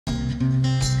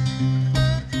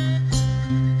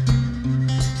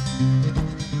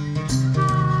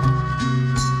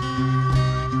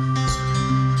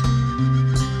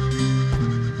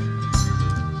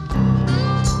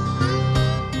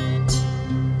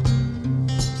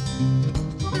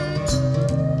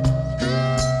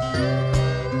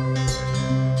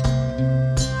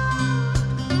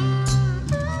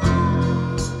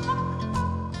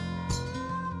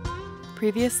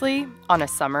Previously on a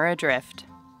Summer Adrift.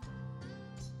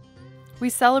 We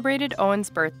celebrated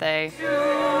Owen's birthday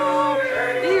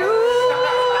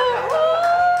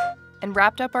and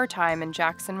wrapped up our time in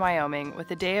Jackson, Wyoming with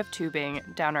a day of tubing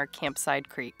down our campsite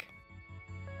creek.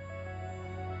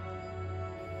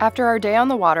 After our day on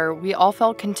the water, we all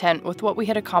felt content with what we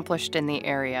had accomplished in the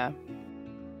area.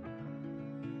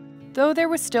 Though there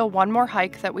was still one more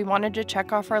hike that we wanted to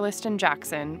check off our list in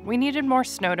Jackson, we needed more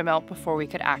snow to melt before we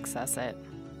could access it.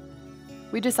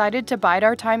 We decided to bide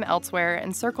our time elsewhere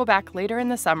and circle back later in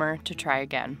the summer to try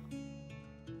again.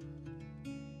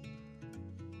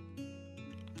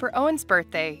 For Owen's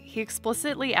birthday, he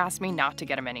explicitly asked me not to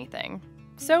get him anything.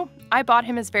 So I bought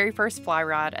him his very first fly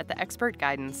rod at the expert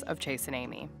guidance of Chase and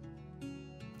AImee.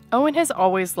 Owen has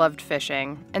always loved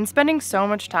fishing, and spending so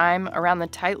much time around the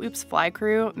Tight Loops fly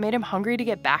crew made him hungry to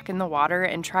get back in the water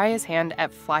and try his hand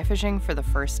at fly fishing for the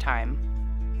first time.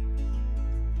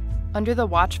 Under the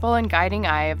watchful and guiding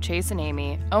eye of Chase and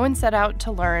AImee, Owen set out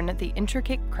to learn the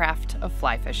intricate craft of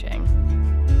fly fishing.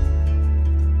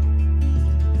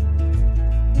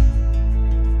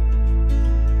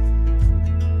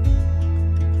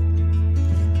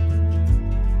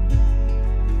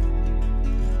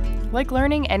 Like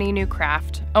learning any new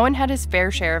craft, Owen had his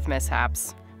fair share of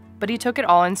mishaps, but he took it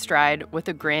all in stride with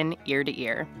a grin ear to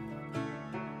ear.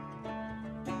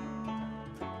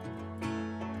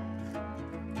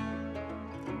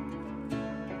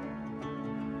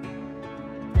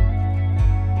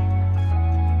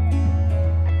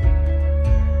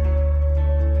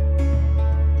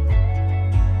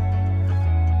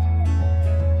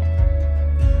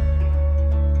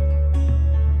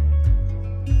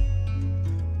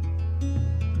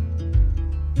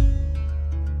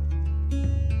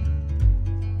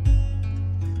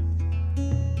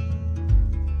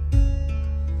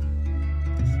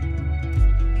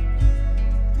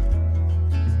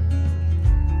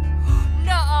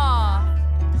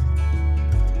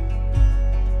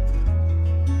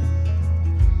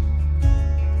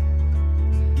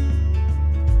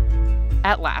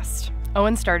 At last,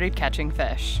 Owen started catching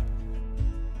fish.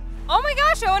 Oh my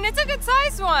gosh, Owen, it's a good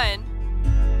sized one!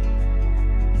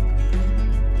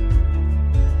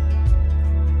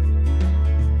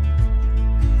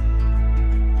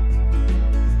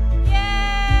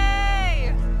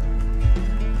 Yay!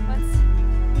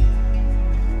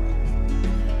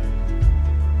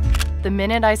 The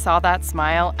minute I saw that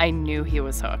smile, I knew he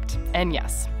was hooked. And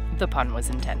yes, the pun was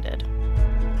intended.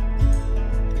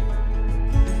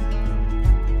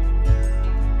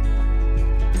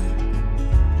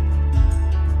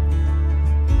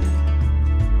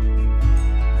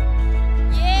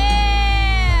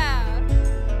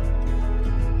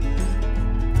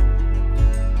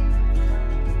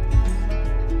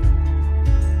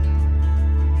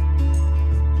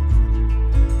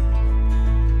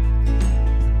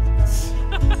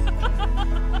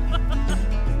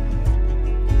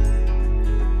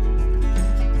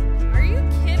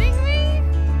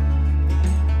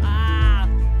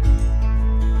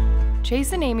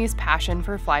 Chase and AImee's passion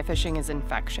for fly fishing is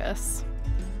infectious.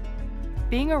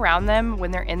 Being around them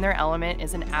when they're in their element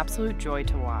is an absolute joy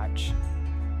to watch.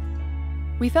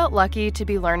 We felt lucky to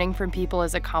be learning from people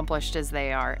as accomplished as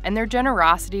they are, and their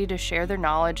generosity to share their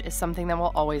knowledge is something that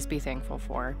we'll always be thankful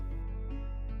for.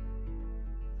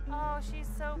 Oh, she's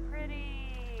so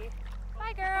pretty.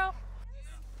 Bye, girl.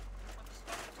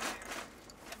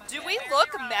 Do we look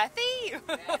methy?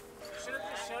 Should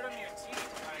have just showed him your teeth.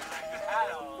 Like, you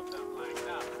had all of them like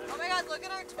that. Oh my god, look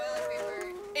at our toilet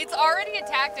paper. It's already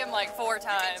attacked him like 4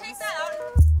 times. Take that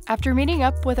out. After meeting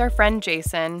up with our friend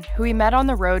Jason, who we met on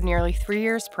the road nearly 3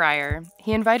 years prior,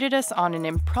 he invited us on an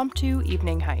impromptu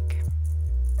evening hike.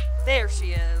 There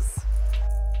she is.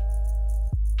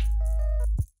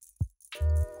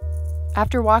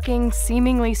 After walking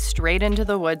seemingly straight into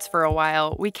the woods for a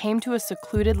while, we came to a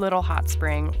secluded little hot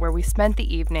spring where we spent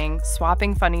the evening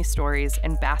swapping funny stories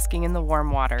and basking in the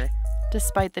warm water,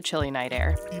 despite the chilly night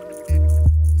air.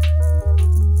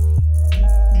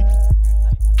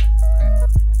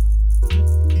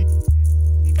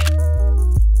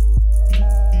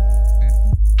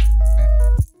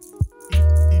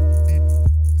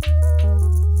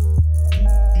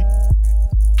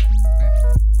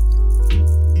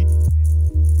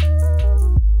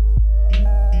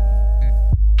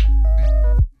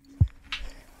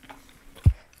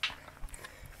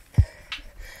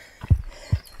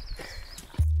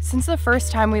 Since the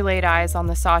first time we laid eyes on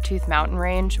the Sawtooth Mountain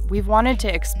range, we've wanted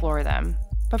to explore them,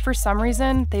 but for some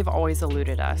reason, they've always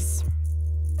eluded us.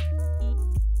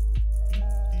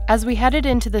 As we headed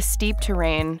into the steep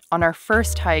terrain on our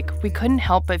first hike, we couldn't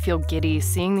help but feel giddy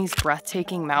seeing these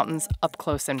breathtaking mountains up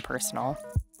close and personal.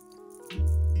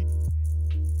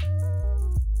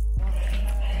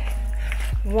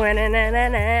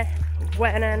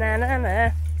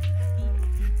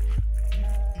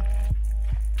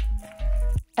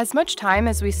 As much time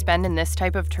as we spend in this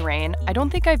type of terrain, I don't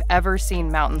think I've ever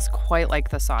seen mountains quite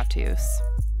like the Sawtooths.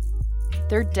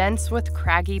 They're dense with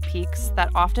craggy peaks that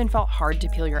often felt hard to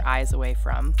peel your eyes away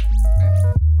from.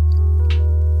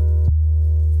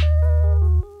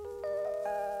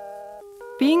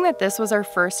 Being that this was our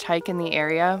first hike in the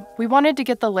area, we wanted to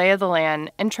get the lay of the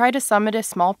land and try to summit a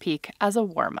small peak as a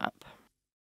warm-up.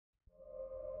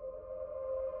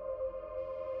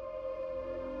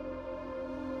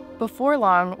 Before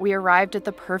long, we arrived at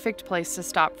the perfect place to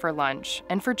stop for lunch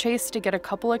and for Chase to get a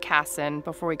couple of casts in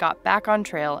before we got back on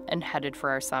trail and headed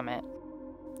for our summit.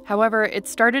 However, it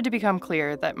started to become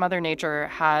clear that Mother Nature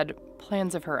had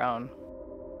plans of her own.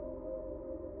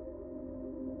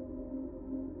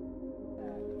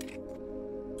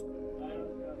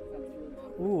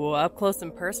 Ooh, up close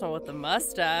and personal with the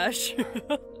mustache.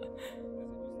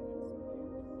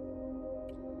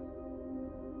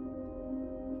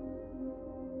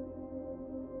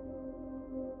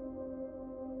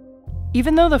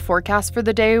 Even though the forecast for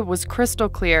the day was crystal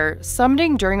clear,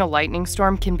 summiting during a lightning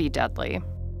storm can be deadly.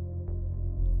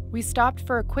 We stopped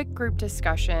for a quick group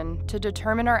discussion to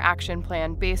determine our action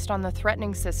plan based on the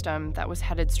threatening system that was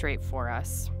headed straight for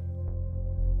us.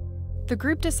 The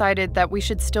group decided that we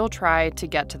should still try to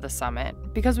get to the summit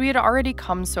because we had already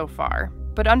come so far,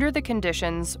 but under the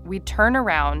conditions, we'd turn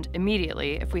around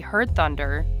immediately if we heard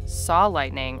thunder, saw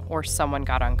lightning, or someone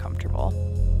got uncomfortable.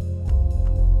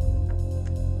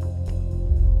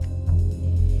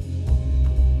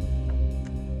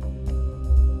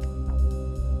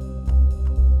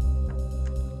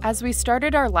 As we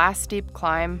started our last steep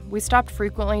climb, we stopped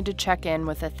frequently to check in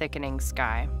with a thickening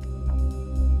sky.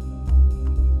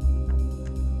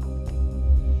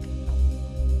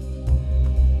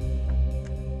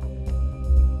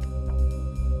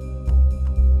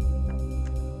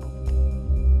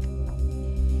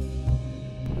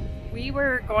 We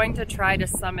were going to try to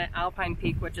summit Alpine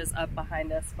Peak, which is up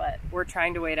behind us, but we're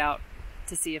trying to wait out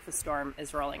to see if a storm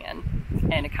is rolling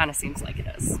in, and it kind of seems like it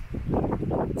is.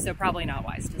 So probably not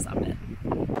wise to summit.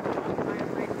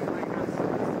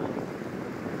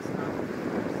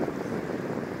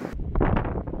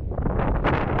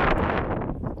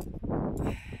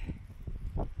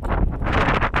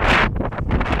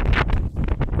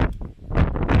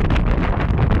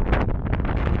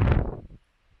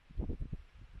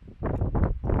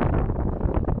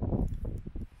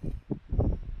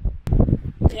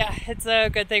 Yeah, it's a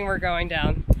good thing we're going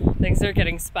down. Things are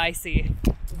getting spicy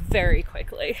very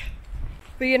quickly.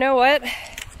 But you know what?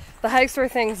 The hikes where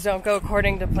things don't go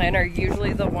according to plan are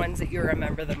usually the ones that you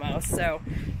remember the most. So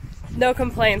no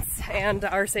complaints, and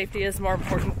our safety is more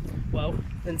important, whoa,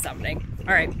 than summiting.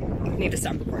 All right, need to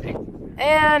stop recording.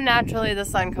 And naturally the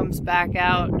sun comes back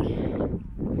out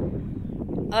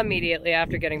immediately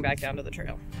after getting back down to the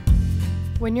trail.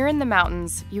 When you're in the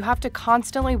mountains, you have to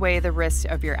constantly weigh the risks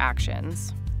of your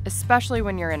actions, especially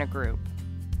when you're in a group.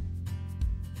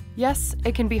 Yes,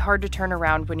 it can be hard to turn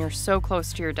around when you're so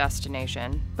close to your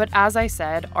destination, but as I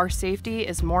said, our safety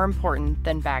is more important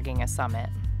than bagging a summit.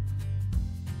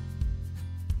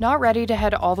 Not ready to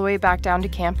head all the way back down to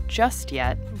camp just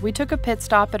yet, we took a pit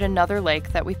stop at another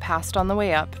lake that we passed on the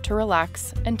way up to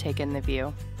relax and take in the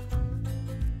view.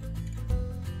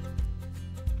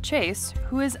 Chase,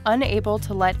 who is unable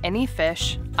to let any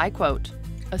fish, I quote,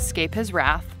 escape his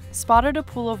wrath, spotted a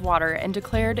pool of water and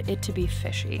declared it to be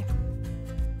fishy.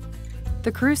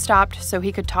 The crew stopped so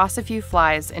he could toss a few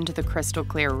flies into the crystal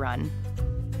clear run.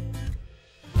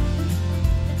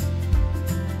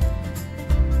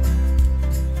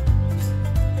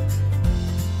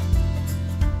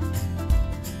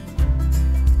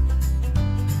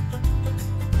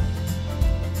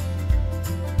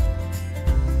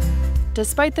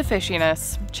 Despite the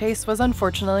fishiness, Chase was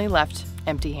unfortunately left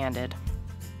empty-handed.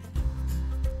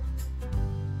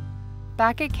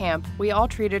 Back at camp, we all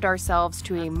treated ourselves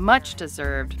to a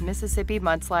much-deserved Mississippi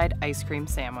mudslide ice cream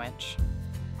sandwich.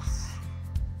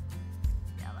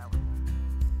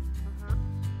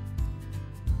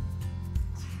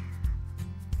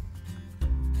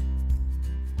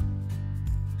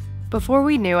 Before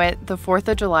we knew it, the 4th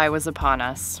of July was upon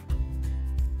us.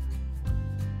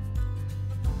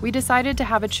 We decided to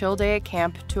have a chill day at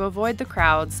camp to avoid the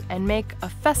crowds and make a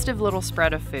festive little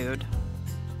spread of food.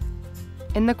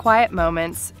 In the quiet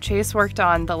moments, Chase worked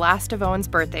on the last of Owen's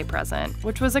birthday present,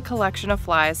 which was a collection of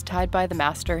flies tied by the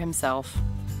master himself.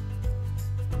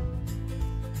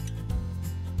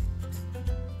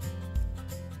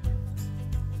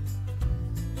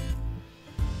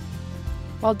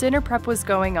 While dinner prep was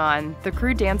going on, the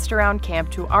crew danced around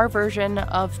camp to our version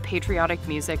of patriotic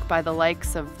music by the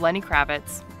likes of Lenny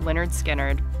Kravitz, Lynyrd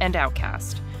Skynyrd, and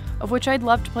Outkast, of which I'd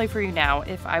love to play for you now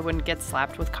if I wouldn't get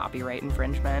slapped with copyright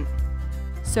infringement.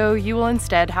 So you will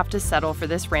instead have to settle for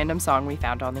this random song we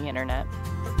found on the internet.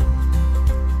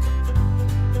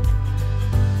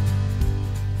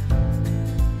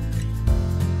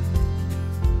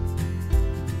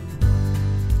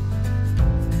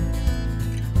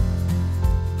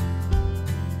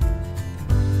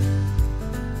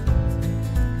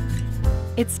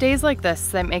 It's days like this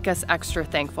that make us extra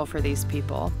thankful for these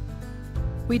people.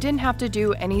 We didn't have to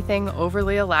do anything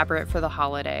overly elaborate for the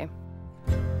holiday.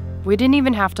 We didn't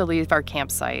even have to leave our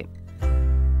campsite.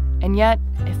 And yet,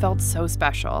 it felt so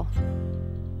special.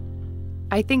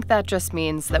 I think that just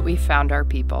means that we found our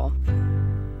people.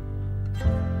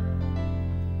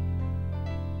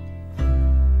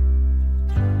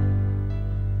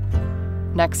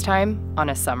 Next time on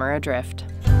A Summer Adrift.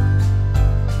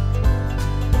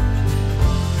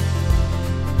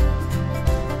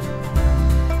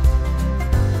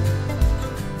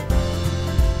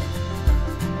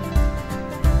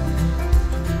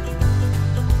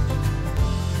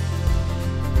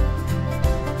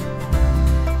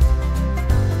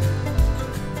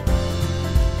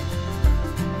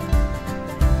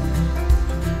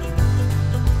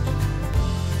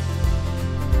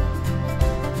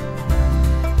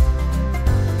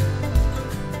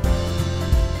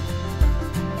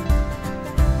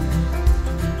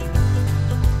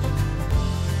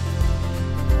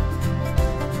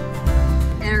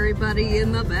 Everybody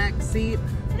in the back seat.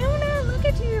 No, look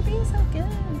at you, you're being so good.